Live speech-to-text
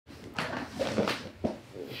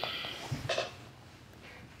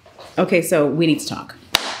Okay, so we need to talk.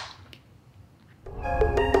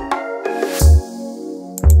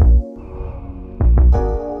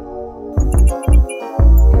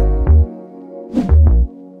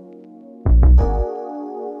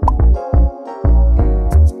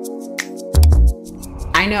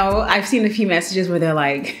 I know I've seen a few messages where they're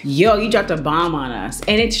like, yo, you dropped a bomb on us.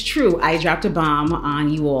 And it's true, I dropped a bomb on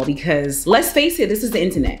you all because let's face it, this is the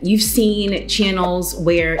internet. You've seen channels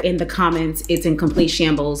where in the comments, it's in complete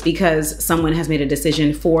shambles because someone has made a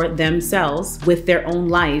decision for themselves with their own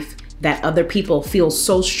life that other people feel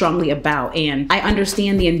so strongly about. And I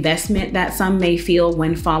understand the investment that some may feel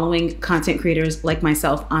when following content creators like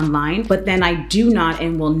myself online, but then I do not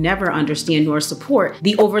and will never understand nor support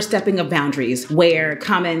the overstepping of boundaries where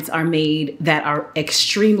comments are made that are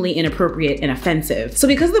extremely inappropriate and offensive. So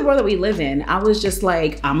because of the world that we live in, I was just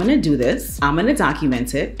like, I'm gonna do this, I'm gonna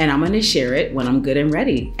document it, and I'm gonna share it when I'm good and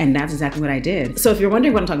ready. And that's exactly what I did. So if you're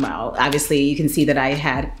wondering what I'm talking about, obviously you can see that I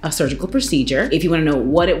had a surgical procedure. If you wanna know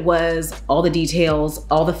what it was, all the details,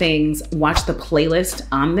 all the things, watch the playlist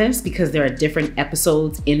on this because there are different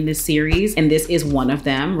episodes in this series and this is one of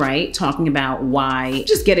them, right? Talking about why,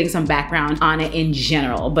 just getting some background on it in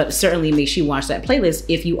general, but certainly make sure you watch that playlist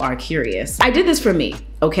if you are curious. I did this for me.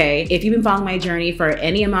 Okay, if you've been following my journey for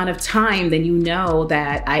any amount of time, then you know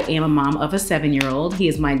that I am a mom of a 7-year-old. He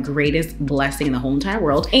is my greatest blessing in the whole entire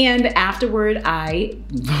world. And afterward, I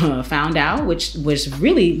found out, which was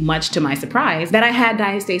really much to my surprise, that I had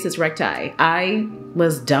diastasis recti. I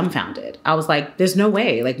was dumbfounded. I was like, there's no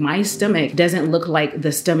way. Like my stomach doesn't look like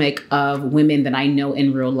the stomach of women that I know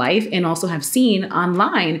in real life and also have seen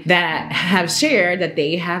online that have shared that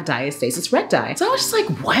they have diastasis recti. So I was just like,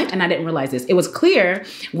 what? And I didn't realize this. It was clear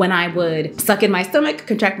when I would suck in my stomach,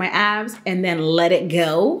 contract my abs, and then let it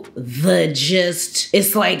go,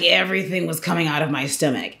 it's like everything was coming out of my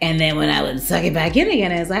stomach. And then when I would suck it back in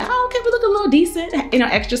again, it's like, oh, okay, we look a little decent, you know,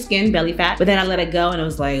 extra skin, belly fat. But then I let it go and it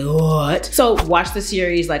was like, what? So watch the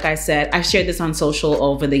series. Like I said, I've shared this on social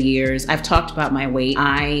over the years. I've talked about my weight.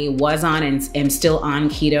 I was on and am still on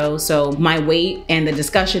keto. So my weight and the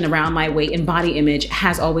discussion around my weight and body image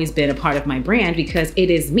has always been a part of my brand because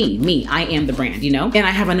it is me. I am the brand, you know? And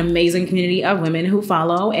I have an amazing community of women who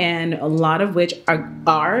follow and a lot of which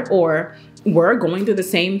are or were going through the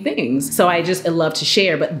same things. So I just love to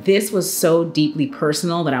share, but this was so deeply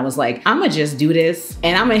personal that I was like, I'm gonna just do this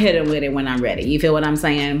and I'm gonna hit it with it when I'm ready. You feel what I'm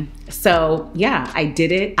saying? So yeah, I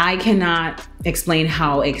did it. I cannot explain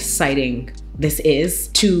how exciting this is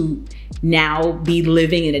to now be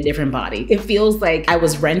living in a different body. It feels like I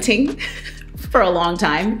was renting for a long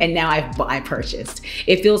time and now I purchased.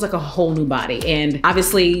 It feels like a whole new body. And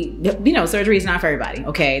obviously, you know, surgery is not for everybody,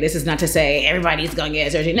 okay? This is not to say everybody's gonna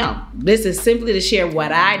get surgery. No, this is simply to share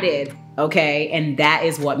what I did, okay? And that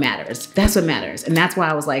is what matters. That's what matters. And that's why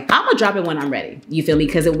I was like, I'm gonna drop it when I'm ready. You feel me?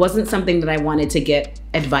 Because it wasn't something that I wanted to get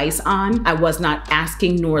advice on. I was not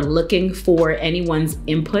asking nor looking for anyone's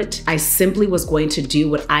input. I simply was going to do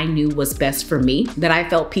what I knew was best for me, that I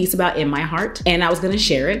felt peace about in my heart. And I was gonna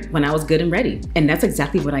share it when I was good and ready. And that's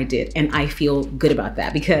exactly what I did. And I feel good about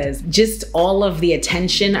that because just all of the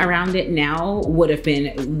attention around it now would have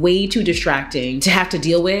been way too distracting to have to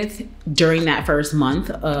deal with during that first month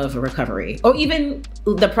of recovery or even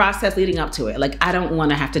the process leading up to it. Like, I don't want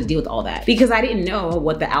to have to deal with all that because I didn't know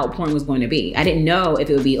what the outpouring was going to be. I didn't know if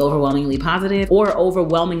it would be overwhelmingly positive or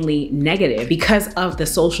overwhelmingly negative. Because of the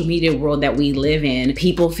social media world that we live in,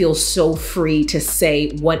 people feel so free to say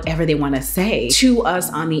whatever they want to say to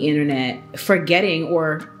us on the internet, forgetting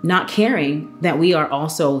or not caring that we are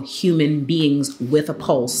also human beings with a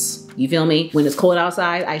pulse. You feel me? When it's cold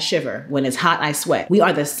outside, I shiver. When it's hot, I sweat. We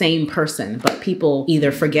are the same person, but people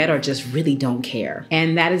either forget or just really don't care.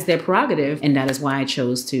 And that is their prerogative. And that is why I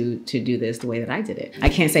chose to do this the way that I did it. I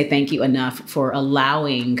can't say thank you enough for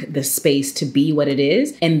allowing the space to be what it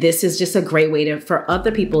is. And this is just a great way for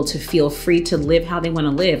other people to feel free to live how they want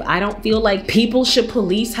to live. I don't feel like people should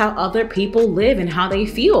police how other people live and how they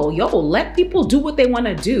feel. Yo, let people do what they want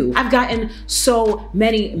to do. I've gotten so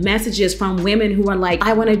many messages from women who are like,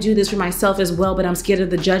 I want to do this for myself as well, but I'm scared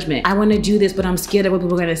of the judgment. I want to do this, but I'm scared of what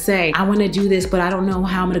people are going to say. I want to do this, but I don't know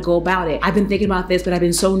how I'm going to go about it. I've been thinking about this, but I've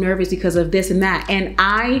been so nervous because of this and that. And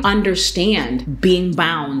I understand being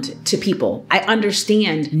bound to people. I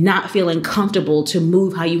understand not feeling comfortable to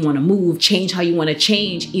move how you want to move, change how you want to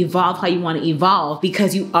change, evolve how you want to evolve,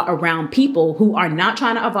 because you are around people who are not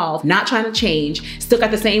trying to evolve, not trying to change, still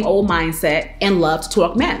got the same old mindset and love to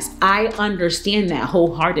talk mess. I understand that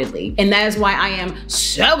wholeheartedly. And that is why I am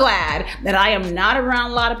so glad that I am not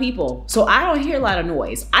around a lot of people. So I don't hear a lot of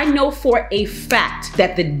noise. I know for a fact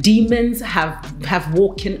that the demons have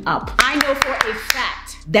woken up. I know for a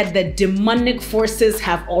fact that the demonic forces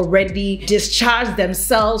have already discharged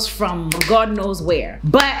themselves from God knows where.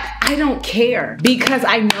 But I don't care because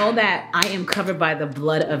I know that I am covered by the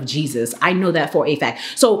blood of Jesus. I know that for a fact.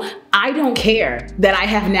 So I don't care that I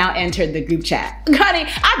have now entered the group chat. Honey,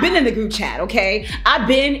 I've been in the group chat, okay? I've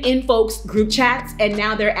been in folks' group chats and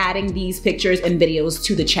now they're adding these pictures and videos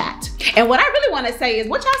to the chat. And what I really want to say is,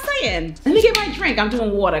 what y'all saying? Let me get my drink. I'm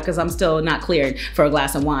doing water because I'm still not cleared for a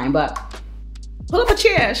glass of wine, but pull up a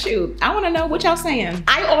chair, shoot. I wanna know what y'all saying.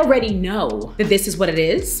 I already know that this is what it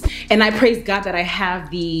is. And I praise God that I have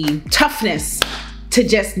the toughness to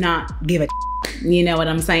just not give a you know what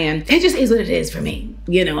I'm saying? It just is what it is for me.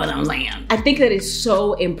 You know what I'm saying? I think that it's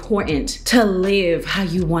so important to live how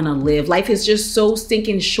you wanna live. Life is just so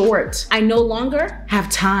stinking short. I no longer have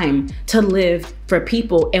time to live for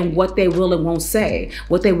people and what they will and won't say,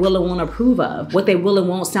 what they will and won't approve of, what they will and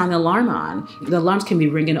won't sound the alarm on. The alarms can be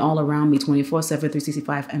ringing all around me 24/7,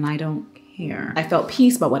 365, and I don't care. I felt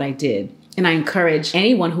peace about what I did. And I encourage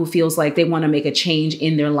anyone who feels like they want to make a change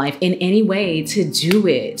in their life in any way to do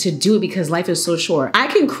it because life is so short. I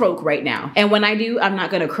can croak right now. And when I do, I'm not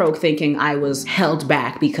going to croak thinking I was held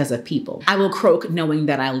back because of people. I will croak knowing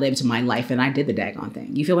that I lived my life and I did the daggone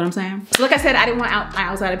thing. You feel what I'm saying? So like I said, I didn't want my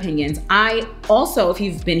outside opinions. I also, if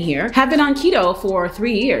you've been here, have been on keto for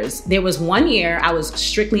 3 years. There was 1 year I was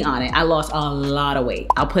strictly on it. I lost a lot of weight.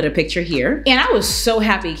 I'll put a picture here. And I was so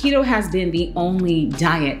happy. Keto has been the only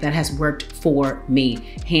diet that has worked for me,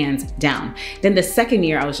 hands down. Then the second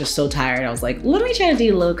year, I was just so tired. I was like, let me try to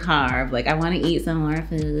do low carb. Like I want to eat some more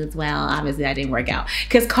foods. Well, obviously that didn't work out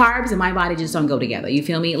because carbs and my body just don't go together. You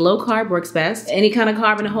feel me? Low carb works best. Any kind of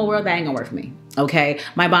carb in the whole world, that ain't gonna work for me. Okay,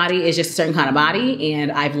 my body is just a certain kind of body and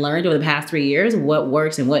I've learned over the past 3 years what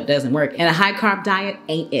works and what doesn't work. And a high carb diet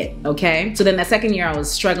ain't it, okay? So then the second year I was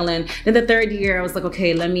struggling. Then the third year I was like,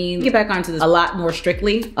 okay, let me get back onto this a lot more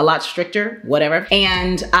strictly, a lot stricter, whatever.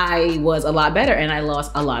 And I was a lot better and I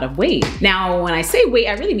lost a lot of weight. Now, when I say weight,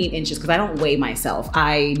 I really mean inches because I don't weigh myself.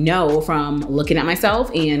 I know from looking at myself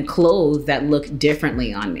and clothes that look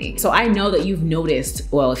differently on me. So I know that you've noticed,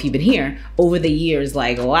 well, if you've been here over the years,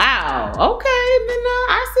 like, wow, okay.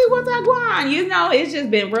 I see what's going on. You know, it's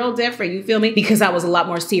just been real different. You feel me? Because I was a lot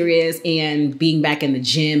more serious and being back in the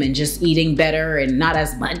gym and just eating better and not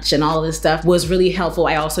as much and all of this stuff was really helpful.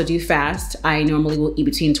 I also do fast. I normally will eat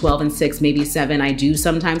between 12 and 6, maybe 7. I do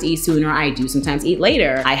sometimes eat sooner. I do sometimes eat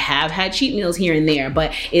later. I have had cheat meals here and there,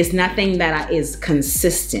 but it's nothing that is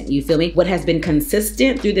consistent. You feel me? What has been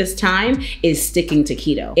consistent through this time is sticking to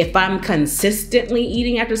keto. If I'm consistently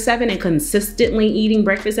eating after 7 and consistently eating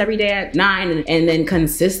breakfast every day at 9 and then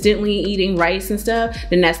consistently eating rice and stuff,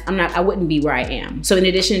 then I wouldn't be where I am. So in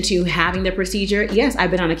addition to having the procedure, yes,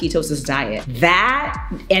 I've been on a ketosis diet.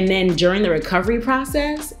 That, and then during the recovery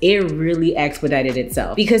process, it really expedited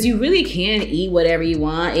itself because you really can eat whatever you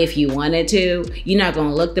want if you wanted to. You're not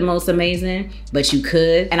gonna look the most amazing, but you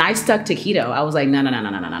could. And I stuck to keto. I was like, no.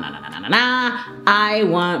 I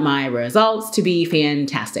want my results to be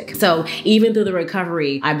fantastic. So even through the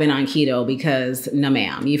recovery, I've been on keto because no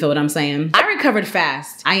ma'am, you feel what I'm saying? I recovered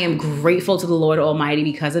fast. I am grateful to the Lord Almighty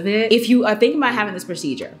because of it. If you are thinking about having this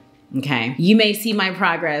procedure, okay, you may see my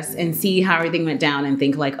progress and see how everything went down and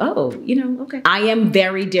think like, oh, you know, okay. I am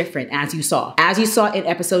very different as you saw. As you saw in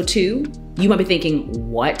episode 2, you might be thinking,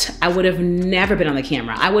 what? I would have never been on the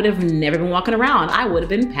camera. I would have never been walking around. I would have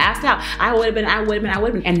been passed out. I would have been.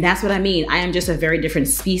 And that's what I mean. I am just a very different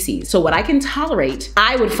species. So what I can tolerate,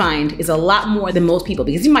 I would find is a lot more than most people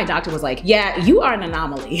because even my doctor was like, yeah, you are an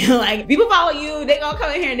anomaly. Like people follow you, they gonna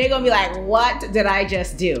come in here and they're gonna be like, what did I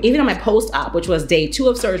just do? Even on my post-op, which was day 2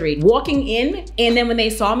 of surgery, walking in, and then when they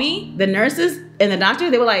saw me, the nurses and the doctor,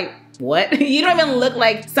 they were like, what? You don't even look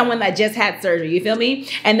like someone that just had surgery, you feel me?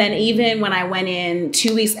 And then even when I went in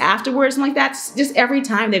 2 weeks afterwards, like that, just every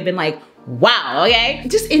time they've been like, wow, okay?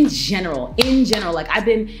 Just in general, like I've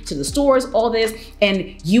been to the stores, all this,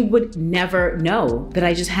 and you would never know that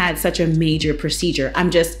I just had such a major procedure.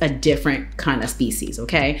 I'm just a different kind of species,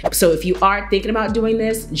 okay? So if you are thinking about doing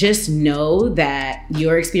this, just know that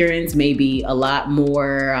your experience may be a lot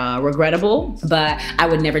more regrettable, but I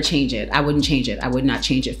would never change it. I wouldn't change it. I would not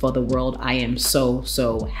change it for the world. I am so,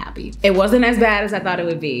 so happy. It wasn't as bad as I thought it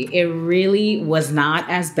would be. It really was not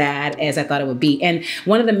as bad as I thought it would be. And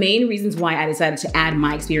one of the main reasons reasons why I decided to add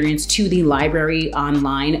my experience to the library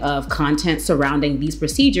online of content surrounding these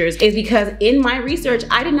procedures is because in my research,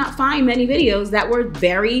 I did not find many videos that were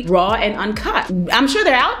very raw and uncut. I'm sure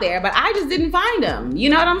they're out there, but I just didn't find them. You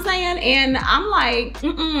know what I'm saying? And I'm like,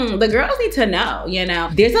 the girls need to know, you know?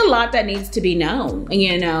 There's a lot that needs to be known,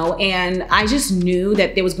 you know? And I just knew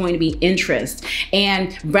that there was going to be interest.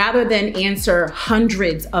 And rather than answer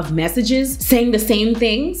hundreds of messages saying the same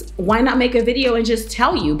things, why not make a video and just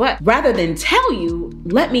tell you? But rather than tell you,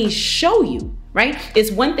 let me show you. Right?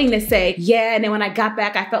 It's one thing to say, yeah, and then when I got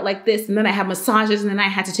back, I felt like this, and then I had massages, and then I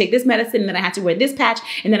had to take this medicine, and then I had to wear this patch,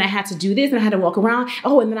 and then I had to do this, and I had to walk around.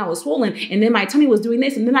 Oh, and then I was swollen, and then my tummy was doing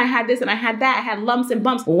this, and then I had this, and I had that, I had lumps and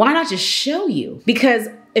bumps. Why not just show you? Because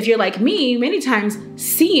if you're like me, many times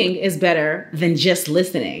seeing is better than just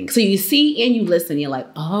listening. So you see and you listen, you're like,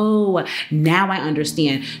 oh, now I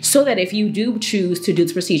understand. So that if you do choose to do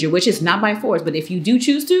this procedure, which is not by force, but if you do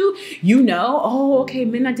choose to, you know, oh, okay,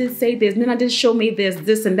 Minna did say this, Minna did show me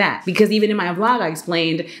this and that. Because even in my vlog, I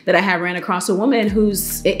explained that I had ran across a woman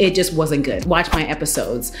whose, it just wasn't good. Watch my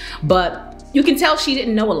episodes. But you can tell she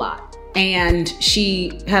didn't know a lot. And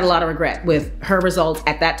she had a lot of regret with her results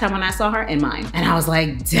at that time when I saw her and mine. And I was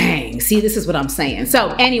like, dang, see, this is what I'm saying. So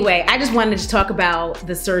anyway, I just wanted to talk about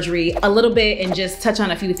the surgery a little bit and just touch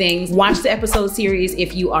on a few things. Watch the episode series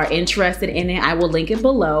if you are interested in it. I will link it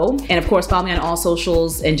below. And of course, follow me on all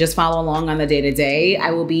socials and just follow along on the day-to-day.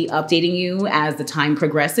 I will be updating you as the time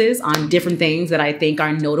progresses on different things that I think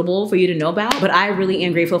are notable for you to know about. But I really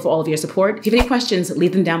am grateful for all of your support. If you have any questions,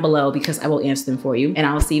 leave them down below because I will answer them for you. And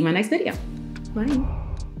I will see you in my next video. Bye.